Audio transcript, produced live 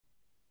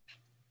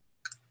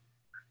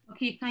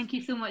Okay, thank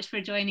you so much for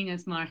joining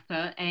us,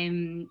 Martha.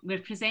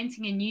 We're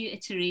presenting a new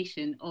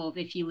iteration of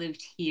If You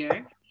Lived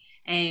Here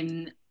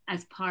um,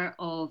 as part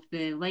of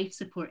the Life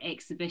Support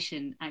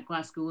exhibition at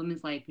Glasgow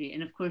Women's Library.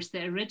 And of course,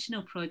 the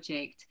original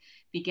project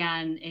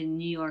began in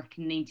New York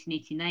in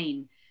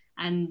 1989.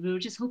 And we were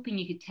just hoping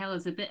you could tell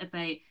us a bit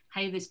about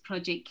how this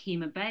project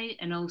came about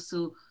and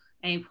also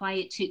why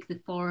it took the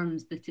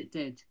forms that it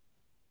did.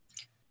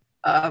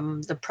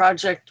 The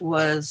project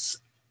was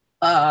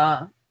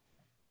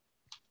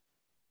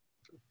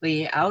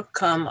the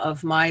outcome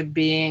of my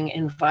being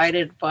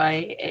invited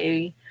by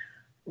a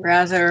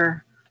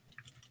rather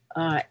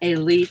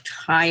elite,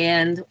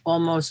 high-end,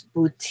 almost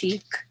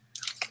boutique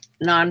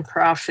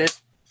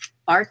nonprofit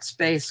art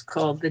space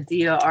called the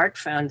Dia Art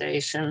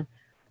Foundation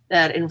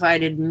that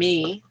invited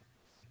me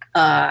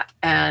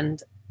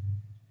and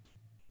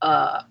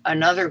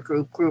another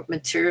group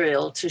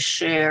Material, to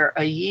share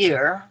a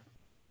year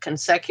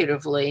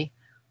consecutively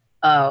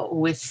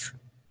with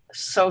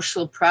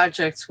social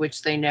projects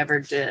which they never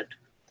did.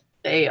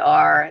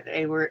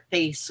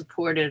 They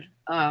supported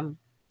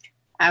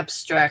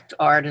abstract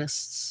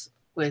artists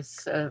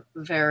with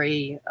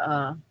very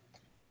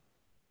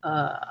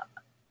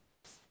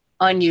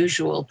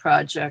unusual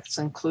projects,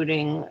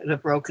 including the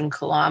Broken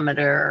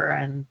Kilometer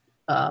and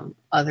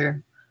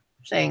other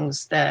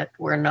things that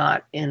were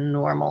not in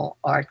normal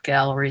art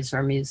galleries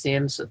or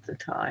museums at the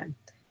time.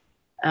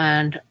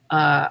 And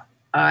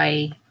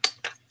I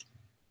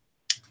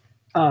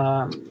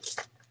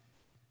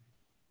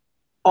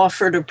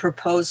offered a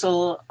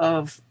proposal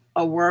of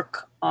a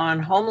work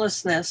on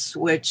homelessness,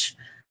 which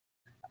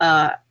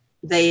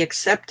they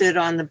accepted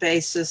on the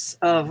basis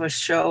of a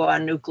show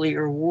on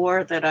nuclear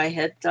war that I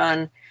had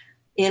done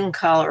in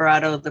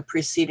Colorado the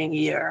preceding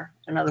year.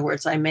 In other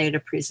words, I made a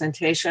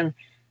presentation.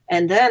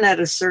 And then at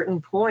a certain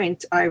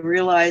point, I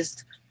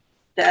realized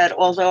that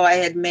although I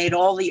had made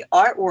all the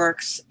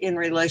artworks in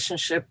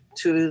relationship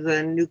to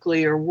the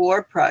nuclear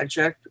war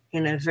project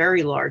in a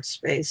very large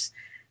space,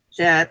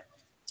 that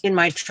in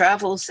my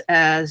travels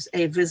as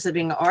a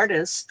visiting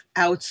artist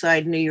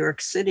outside New York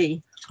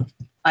City,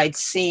 I'd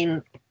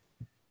seen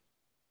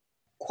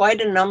quite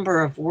a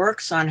number of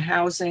works on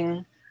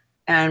housing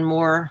and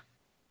more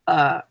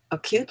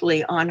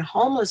acutely on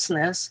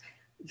homelessness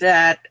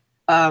that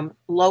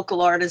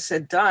local artists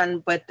had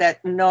done, but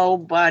that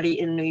nobody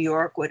in New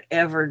York would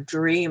ever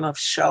dream of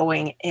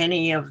showing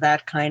any of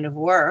that kind of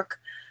work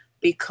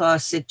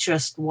because it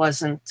just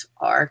wasn't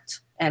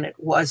art, and it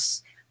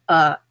was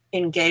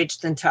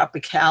engaged in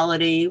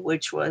topicality,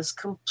 which was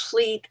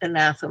complete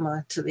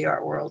anathema to the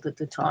art world at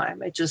the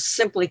time. It just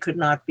simply could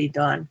not be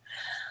done.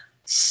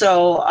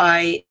 So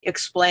I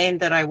explained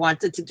that I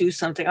wanted to do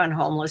something on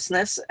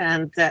homelessness,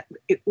 and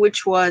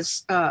which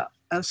was a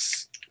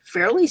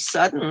fairly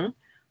sudden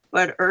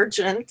but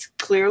urgent,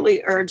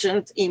 clearly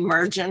urgent,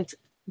 emergent,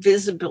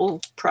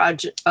 visible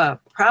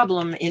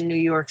problem in New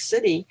York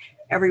City.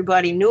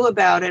 Everybody knew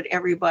about it.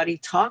 Everybody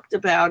talked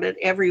about it.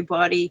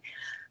 Everybody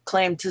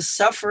claimed to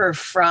suffer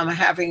from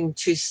having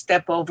to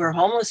step over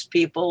homeless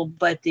people,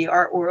 but the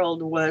art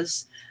world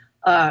was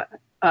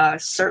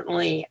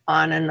certainly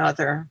on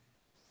another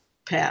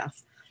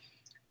path.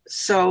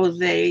 So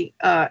they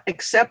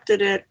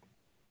accepted it,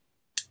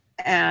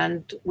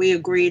 and we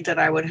agreed that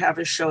I would have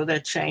a show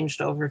that changed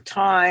over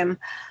time.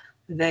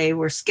 They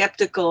were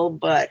skeptical,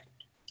 but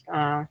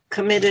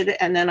committed.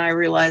 And then I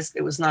realized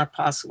it was not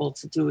possible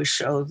to do a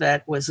show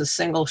that was a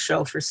single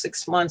show for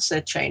 6 months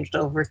that changed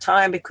over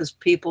time, because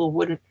people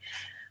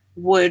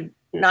would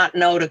not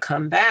know to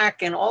come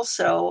back. And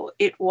also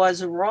it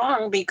was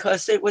wrong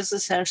because it was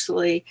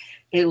essentially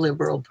a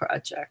liberal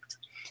project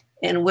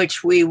in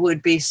which we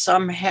would be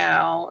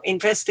somehow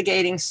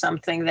investigating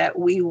something that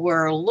we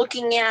were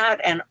looking at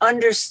and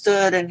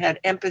understood and had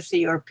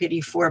empathy or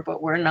pity for,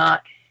 but were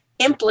not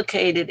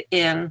implicated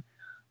in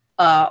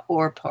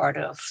or part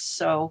of.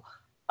 So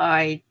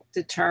I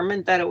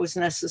determined that it was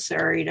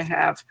necessary to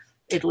have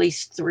at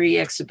least 3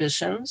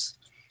 exhibitions: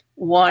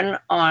 one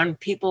on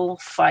people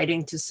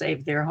fighting to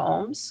save their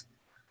homes,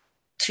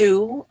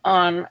 2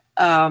 on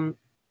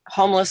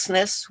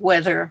homelessness,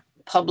 whether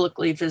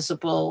publicly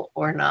visible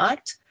or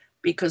not,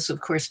 because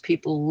of course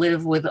people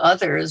live with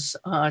others,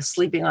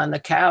 sleeping on the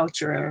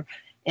couch or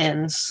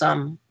in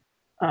some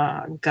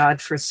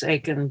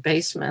godforsaken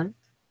basement.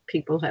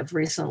 People have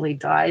recently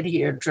died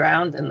here,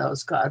 drowned in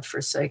those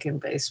godforsaken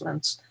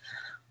basements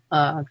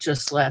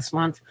just last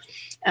month.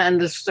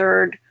 And the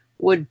 3rd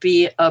would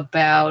be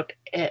about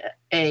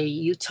a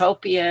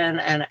utopian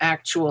and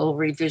actual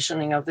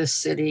revisioning of the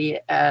city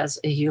as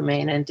a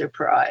humane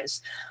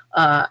enterprise.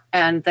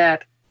 And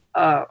that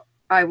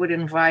I would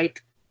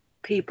invite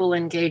people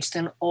engaged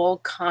in all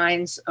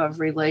kinds of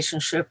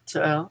relationship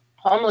to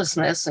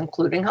homelessness,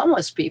 including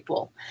homeless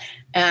people,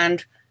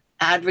 and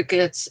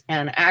advocates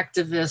and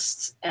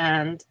activists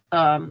and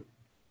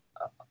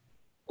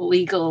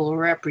legal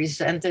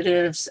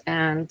representatives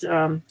and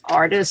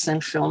artists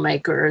and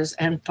filmmakers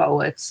and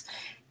poets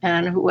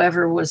and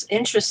whoever was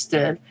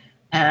interested,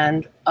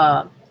 and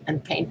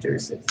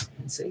painters, as you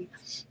can see.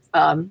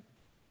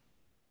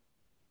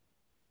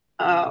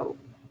 uh,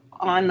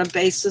 on the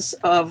basis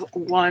of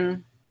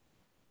one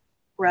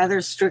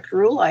rather strict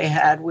rule I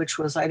had, which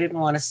was I didn't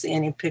want to see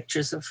any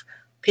pictures of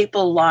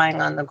people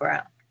lying on the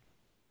ground.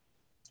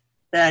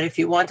 That if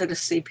you wanted to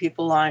see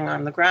people lying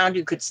on the ground,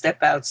 you could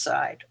step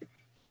outside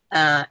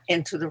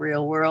into the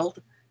real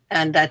world,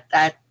 and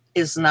that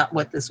is not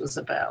what this was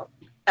about.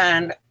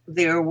 And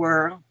there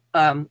were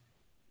going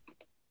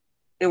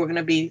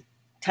to be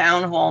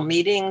town hall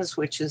meetings,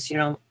 which is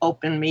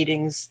open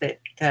meetings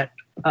that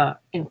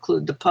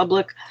include the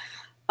public.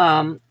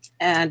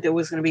 And there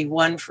was going to be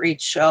one for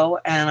each show.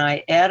 And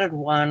I added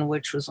one,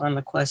 which was on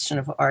the question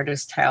of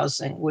artist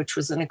housing, which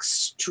was an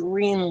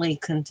extremely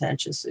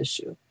contentious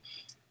issue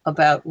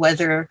about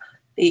whether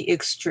the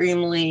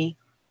extremely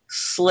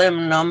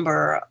slim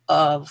number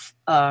of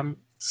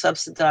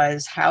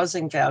subsidized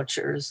housing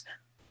vouchers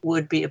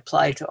would be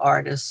applied to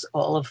artists,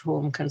 all of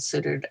whom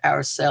considered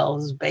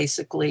ourselves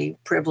basically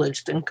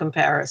privileged in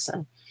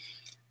comparison,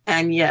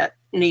 and yet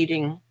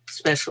needing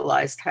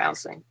specialized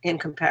housing in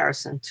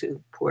comparison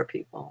to poor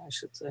people, I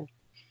should say.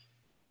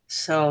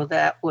 So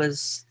that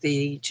was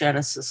the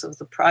genesis of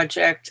the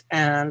project,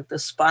 and the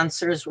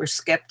sponsors were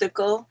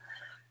skeptical.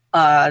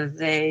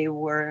 They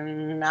were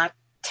not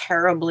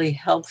terribly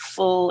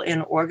helpful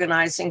in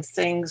organizing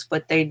things,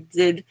 but they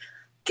did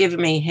give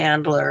me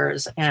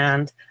handlers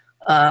and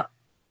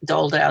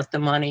doled out the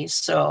money.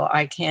 So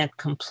I can't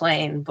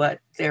complain, but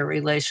their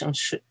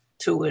relationship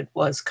to it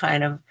was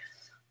kind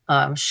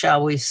of,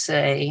 shall we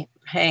say,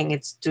 paying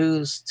its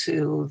dues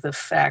to the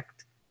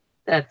fact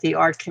that the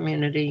art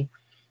community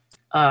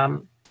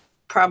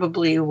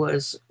probably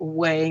was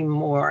way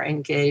more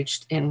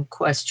engaged in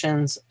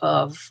questions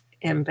of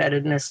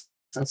embeddedness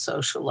in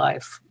social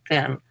life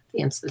than the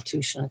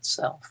institution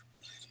itself.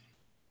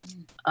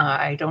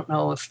 I don't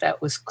know if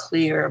that was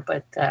clear,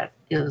 but that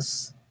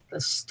is the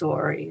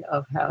story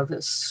of how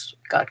this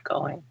got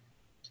going.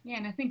 Yeah,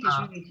 and I think it's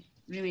really,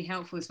 really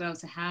helpful as well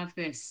to have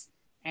this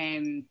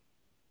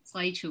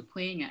slideshow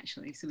playing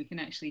actually, so we can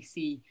actually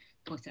see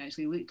what it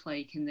actually looked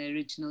like in the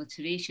original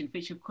iteration,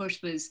 which of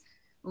course was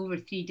over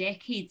 3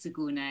 decades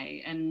ago now.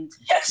 And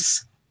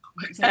yes,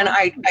 and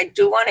I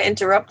do want to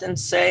interrupt and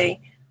say,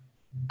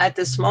 at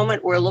this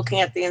moment, we're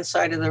looking at the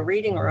inside of the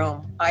reading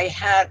room. I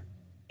had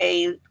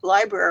a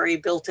library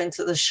built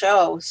into the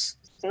shows.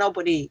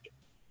 Nobody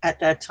at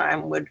that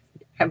time would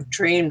have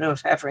dreamed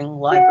of having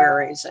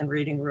libraries and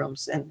reading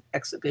rooms and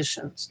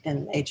exhibitions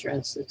in major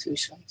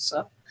institutions.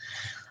 So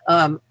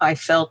I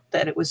felt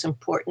that it was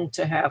important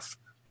to have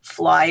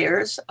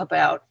flyers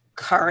about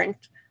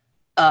current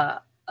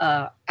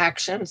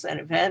actions and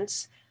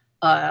events,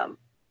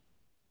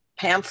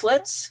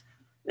 pamphlets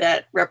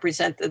that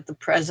represented the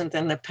present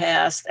and the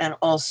past, and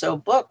also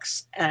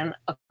books and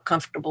a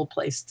comfortable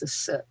place to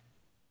sit.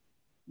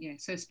 Yeah,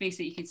 so a space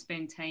that you could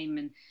spend time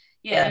in.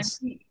 Yeah, yes.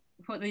 And I think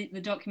what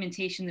the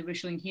documentation that we're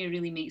showing here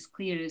really makes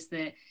clear is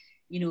that,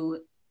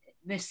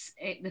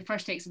 the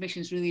first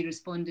exhibitions really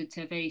responded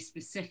to a very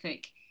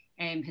specific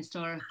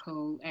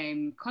historical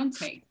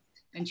context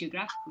and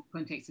geographical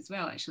context as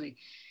well, actually.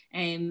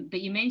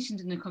 But you mentioned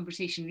in the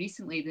conversation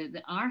recently that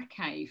the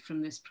archive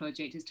from this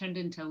project has turned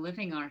into a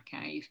living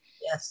archive.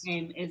 Yes.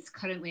 It's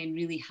currently in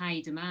really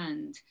high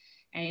demand.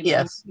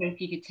 Yes. I wonder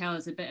if you could tell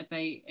us a bit about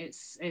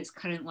its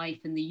current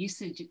life and the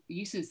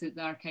uses that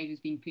the archive is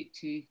being put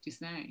to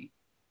just now.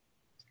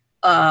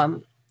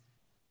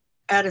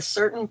 At a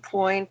certain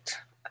point,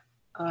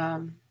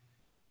 I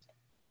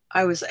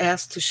was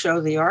asked to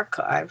show the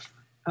archive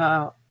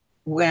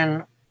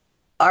when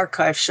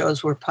archive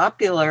shows were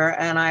popular,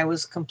 and I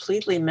was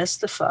completely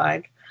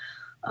mystified.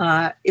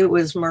 It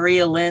was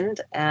Maria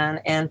Lind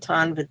and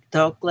Anton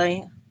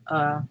Vidogle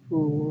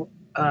who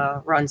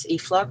runs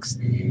Eflux,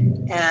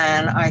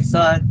 and I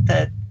thought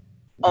that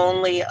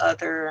only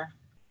other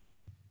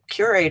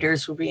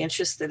curators would be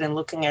interested in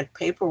looking at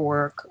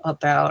paperwork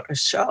about a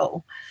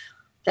show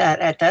that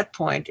at that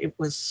point, it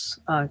was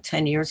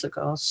 10 years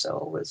ago, so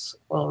it was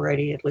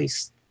already at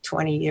least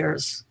 20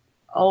 years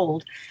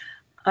old.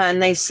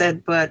 And they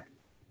said, but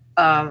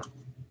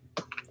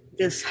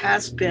this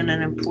has been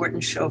an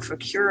important show for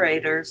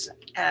curators,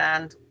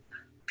 and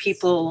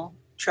people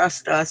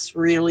trust us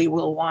really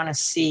will want to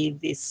see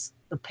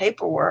the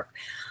paperwork.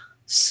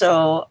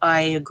 So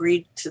I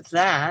agreed to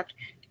that.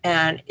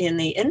 And in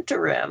the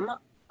interim,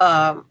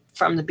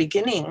 from the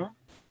beginning,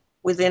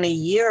 within a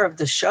year of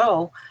the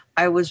show,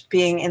 I was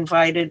being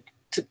invited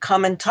to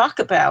come and talk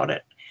about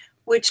it,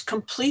 which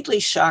completely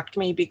shocked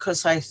me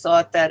because I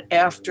thought that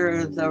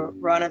after the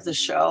run of the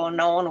show,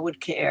 no one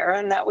would care,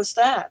 and that was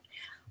that.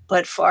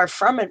 But far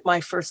from it, my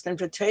first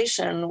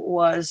invitation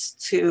was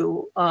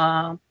to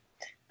the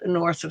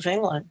north of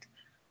England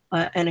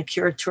and a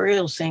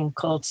curatorial thing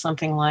called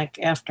something like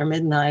After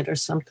Midnight or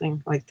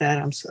something like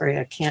that. I'm sorry,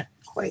 I can't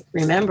quite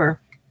remember.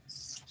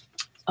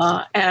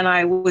 And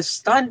I was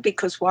stunned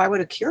because why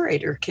would a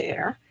curator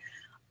care?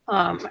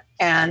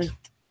 And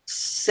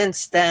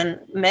since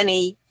then,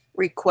 many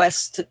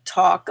requests to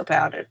talk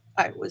about it.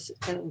 I was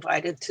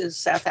invited to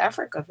South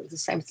Africa for the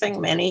same thing.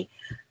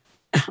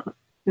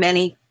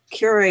 Many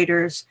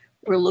curators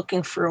were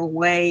looking for a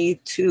way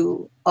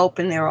to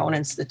open their own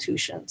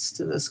institutions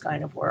to this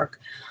kind of work.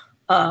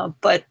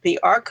 But the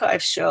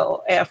archive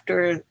show,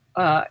 after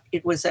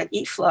it was at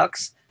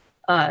Eflux,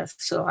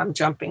 so I'm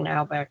jumping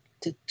now back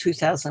to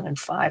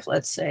 2005,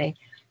 let's say,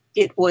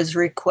 it was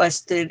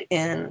requested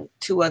in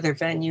 2 other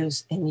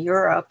venues in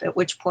Europe, at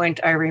which point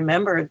I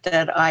remembered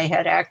that I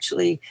had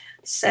actually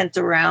sent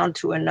around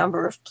to a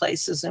number of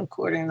places,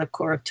 including the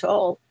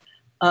Cortol,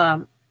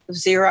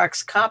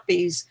 Xerox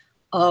copies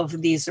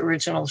of these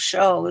original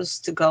shows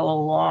to go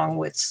along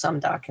with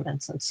some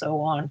documents and so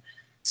on,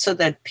 so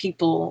that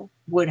people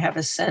would have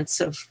a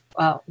sense of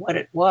what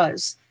it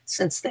was,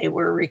 since they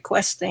were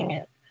requesting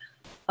it.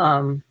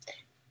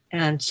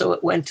 And so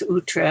it went to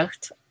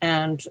Utrecht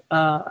and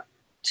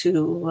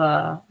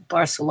to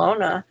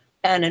Barcelona.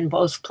 And in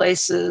both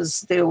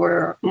places, there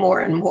were more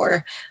and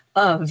more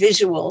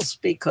visuals,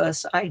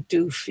 because I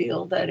do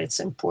feel that it's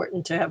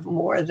important to have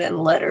more than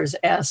letters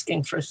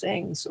asking for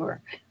things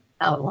or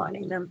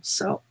outlining them.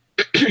 So,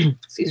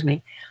 excuse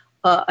me,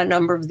 a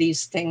number of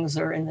these things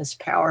are in this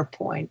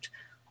PowerPoint.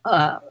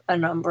 A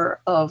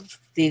number of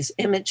these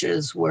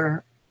images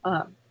were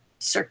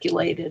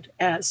circulated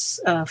as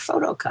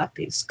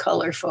photocopies,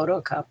 color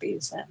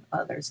photocopies and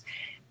others.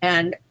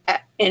 And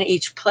in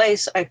each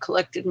place, I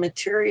collected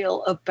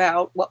material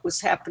about what was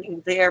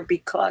happening there,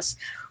 because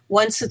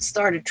once it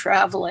started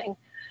traveling,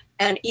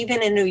 and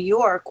even in New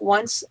York,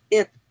 once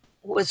it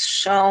was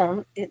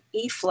shown in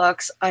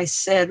Eflux, I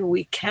said,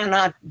 we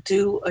cannot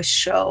do a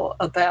show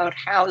about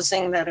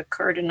housing that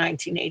occurred in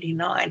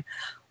 1989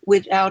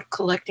 without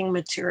collecting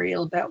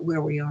material about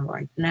where we are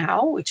right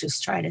now, which is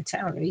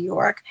Chinatown, New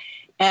York,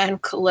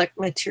 and collect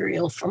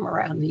material from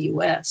around the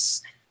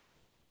US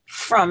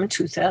from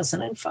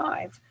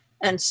 2005.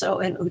 And so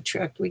in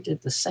Utrecht, we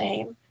did the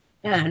same,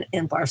 and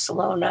in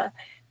Barcelona.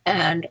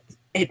 And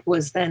it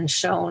was then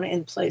shown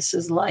in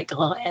places like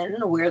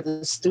Rennes, where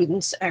the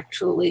students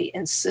actually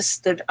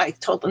insisted. I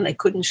told them they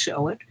couldn't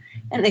show it.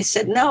 And they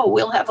said, no,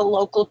 we'll have a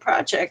local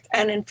project.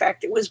 And in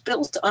fact, it was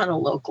built on a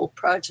local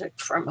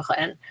project from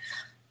Rennes,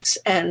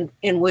 and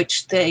in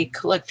which they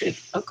collected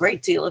a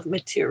great deal of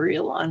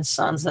material on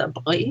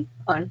sans-abri,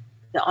 on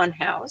the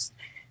unhoused,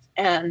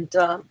 and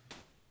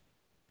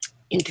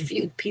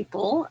interviewed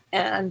people.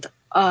 And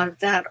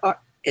that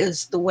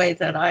is the way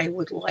that I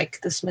would like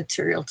this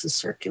material to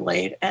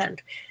circulate.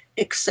 And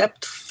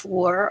except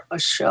for a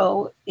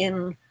show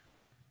in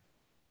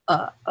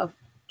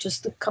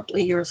just a couple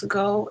of years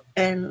ago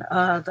in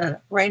the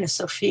Reina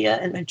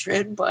Sofia in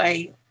Madrid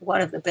by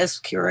one of the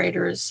best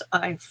curators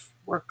I've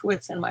worked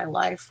with in my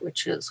life,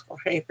 which is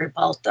Jorge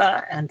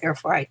Ribalta, and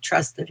therefore I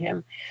trusted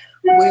him,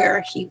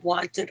 where he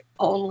wanted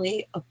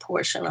only a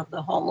portion of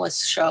the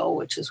homeless show,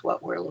 which is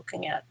what we're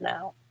looking at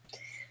now.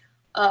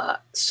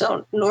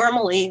 So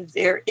normally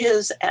there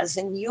is, as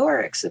in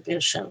your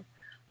exhibition,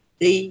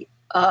 the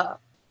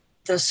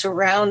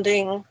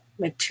surrounding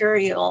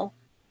material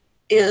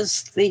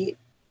is the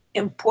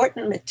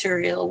important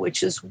material,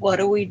 which is what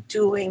are we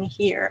doing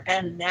here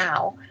and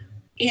now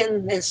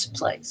in this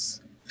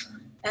place.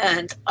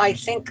 And I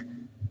think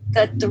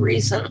that the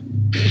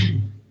reason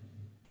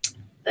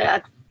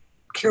that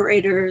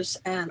curators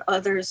and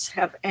others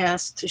have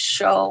asked to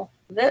show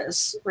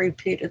this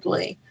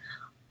repeatedly,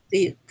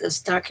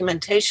 this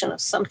documentation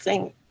of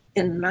something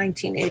in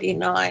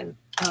 1989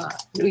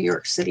 New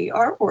York City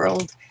art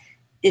world,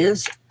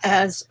 is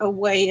as a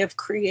way of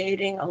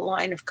creating a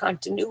line of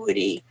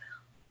continuity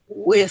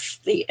with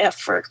the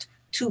effort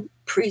to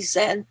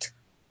present,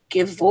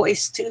 give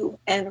voice to,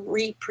 and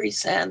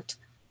represent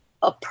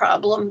a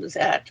problem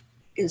that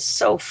is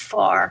so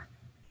far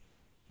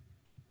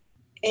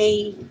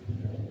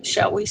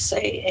shall we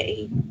say,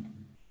 a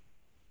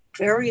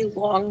very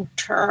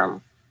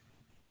long-term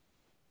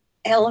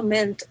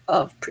element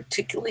of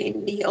particularly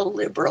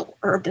neoliberal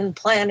urban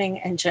planning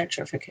and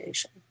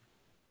gentrification.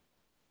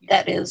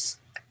 That is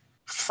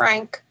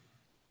frank,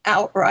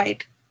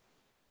 outright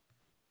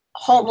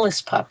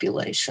homeless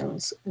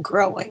populations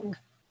growing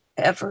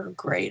ever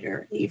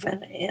greater,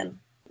 even in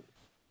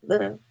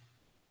the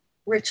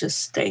richest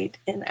state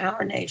in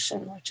our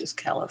nation, which is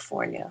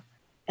California,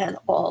 and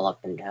all up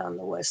and down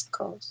the West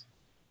Coast.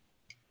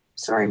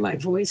 Sorry, my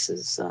voice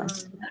is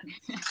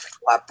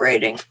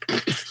cooperating.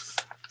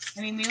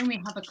 I mean, we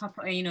only have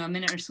a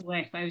minute or so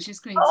left. I was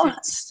just going to.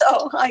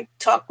 So I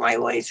talk my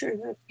way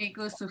through it. It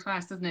goes so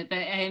fast, doesn't it?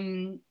 But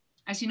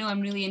as you know,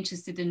 I'm really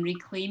interested in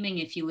reclaiming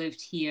If You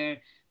Lived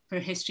Here for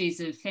histories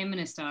of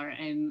feminist art.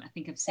 I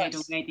think I've said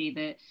already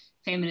that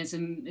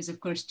feminism is, of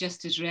course,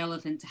 just as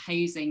relevant to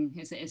housing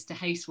as it is to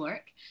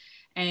housework.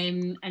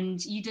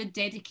 And you did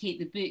dedicate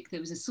the book that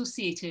was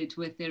associated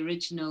with the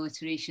original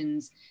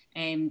iterations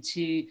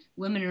to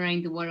women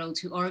around the world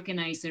who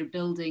organise their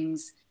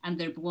buildings and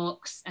their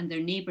blocks and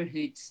their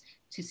neighbourhoods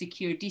to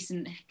secure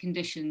decent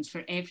conditions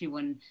for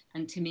everyone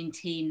and to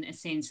maintain a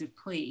sense of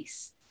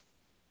place.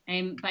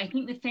 But I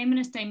think the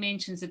feminist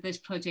dimensions of this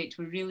project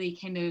were really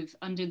kind of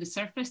under the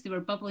surface. They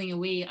were bubbling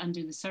away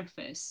under the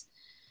surface.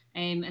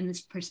 And this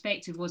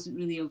perspective wasn't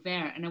really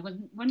overt. And I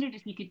wondered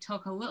if you could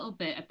talk a little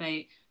bit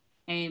about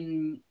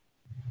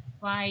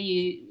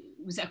why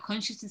was it a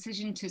conscious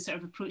decision to sort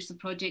of approach the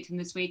project in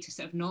this way to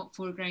sort of not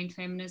foreground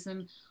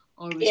feminism,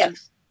 or was you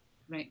Yes,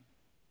 right?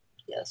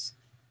 yes.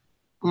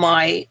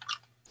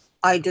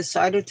 I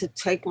decided to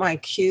take my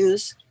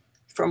cues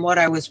from what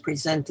I was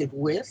presented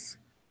with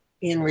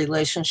in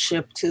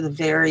relationship to the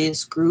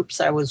various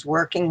groups I was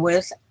working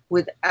with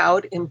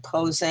without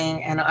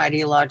imposing an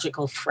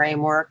ideological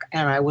framework.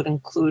 And I would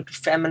include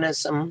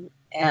feminism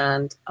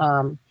and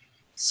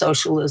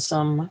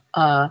socialism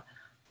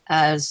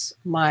as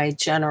my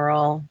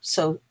general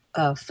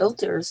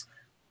filters.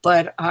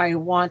 But I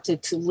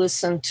wanted to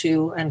listen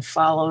to and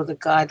follow the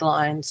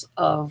guidelines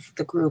of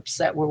the groups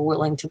that were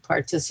willing to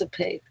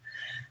participate.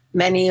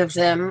 Many of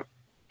them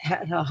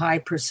had a high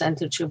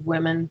percentage of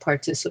women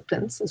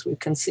participants, as we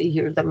can see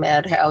here, the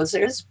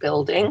Madhousers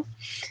building.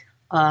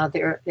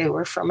 They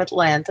were from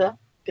Atlanta,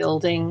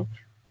 building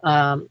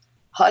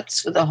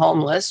huts for the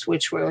homeless,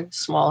 which were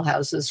small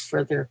houses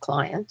for their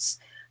clients,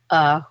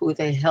 who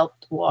they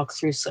helped walk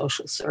through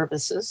social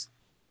services.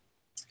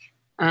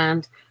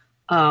 And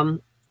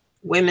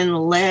women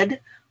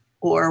led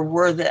or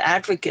were the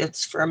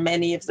advocates for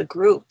many of the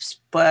groups,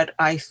 but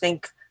I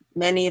think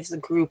many of the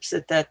groups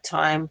at that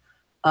time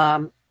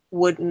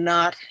would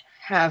not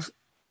have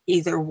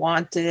either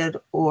wanted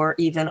or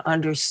even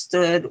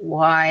understood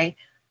why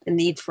the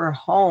need for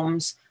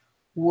homes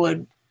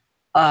would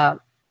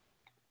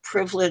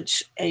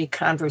privilege a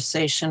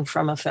conversation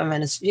from a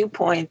feminist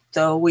viewpoint,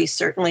 though we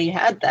certainly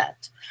had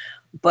that.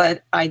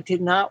 But I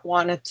did not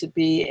want it to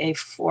be a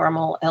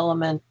formal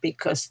element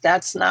because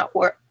that's not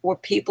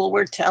what people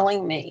were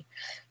telling me.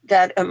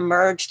 That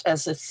emerged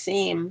as a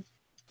theme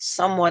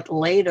somewhat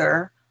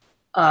later.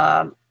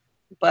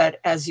 But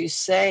as you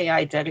say,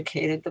 I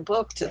dedicated the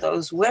book to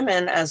those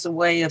women as a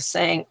way of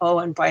saying, oh,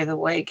 and by the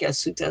way,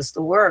 guess who does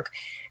the work?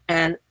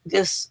 And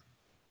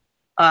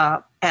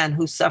and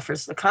who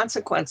suffers the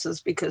consequences,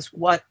 because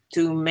what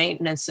do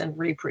maintenance and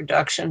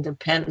reproduction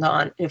depend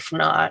on if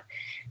not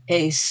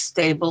a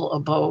stable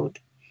abode?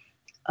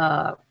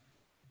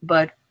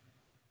 But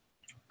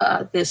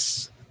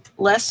this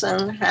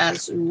lesson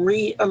has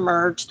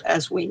re-emerged,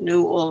 as we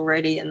knew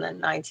already in the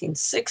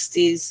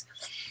 1960s,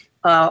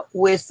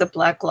 with the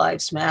Black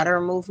Lives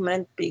Matter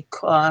movement,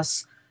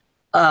 because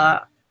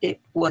it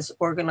was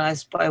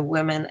organized by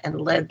women and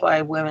led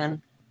by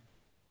women.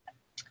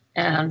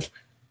 And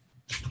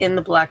in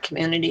the Black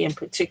community in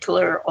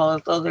particular,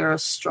 although there are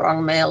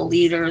strong male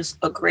leaders,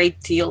 a great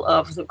deal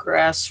of the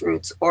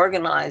grassroots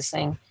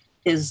organizing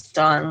is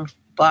done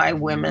by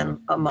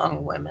women,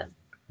 among women,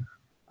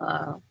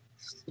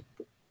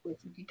 with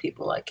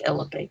people like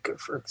Ella Baker,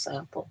 for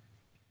example.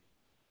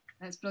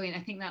 That's brilliant.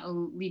 I think that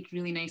will lead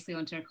really nicely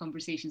onto our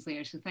conversations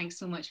later. So thanks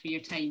so much for your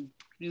time.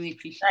 Really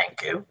appreciate it.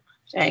 Thank you.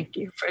 Thank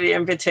you for the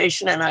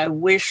invitation. And I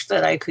wish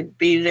that I could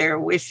be there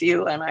with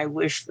you. And I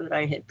wish that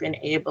I had been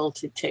able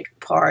to take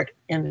part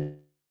in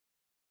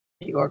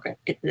the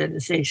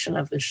organization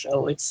of the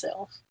show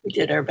itself. We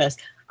did our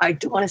best. I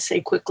do want to say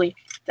quickly,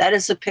 that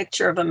is a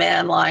picture of a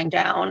man lying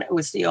down. It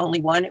was the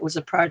only one. It was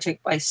a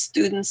project by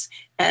students,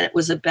 and it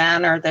was a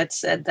banner that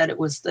said that it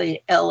was the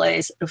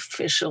LA's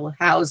official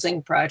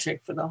housing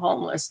project for the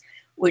homeless,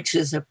 which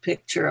is a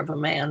picture of a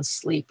man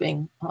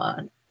sleeping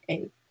on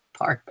a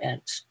park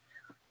bench.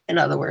 In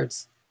other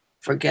words,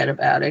 forget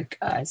about it,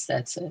 guys.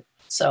 That's it.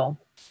 So,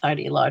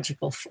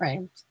 ideological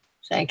frames.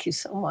 Thank you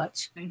so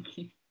much. Thank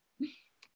you.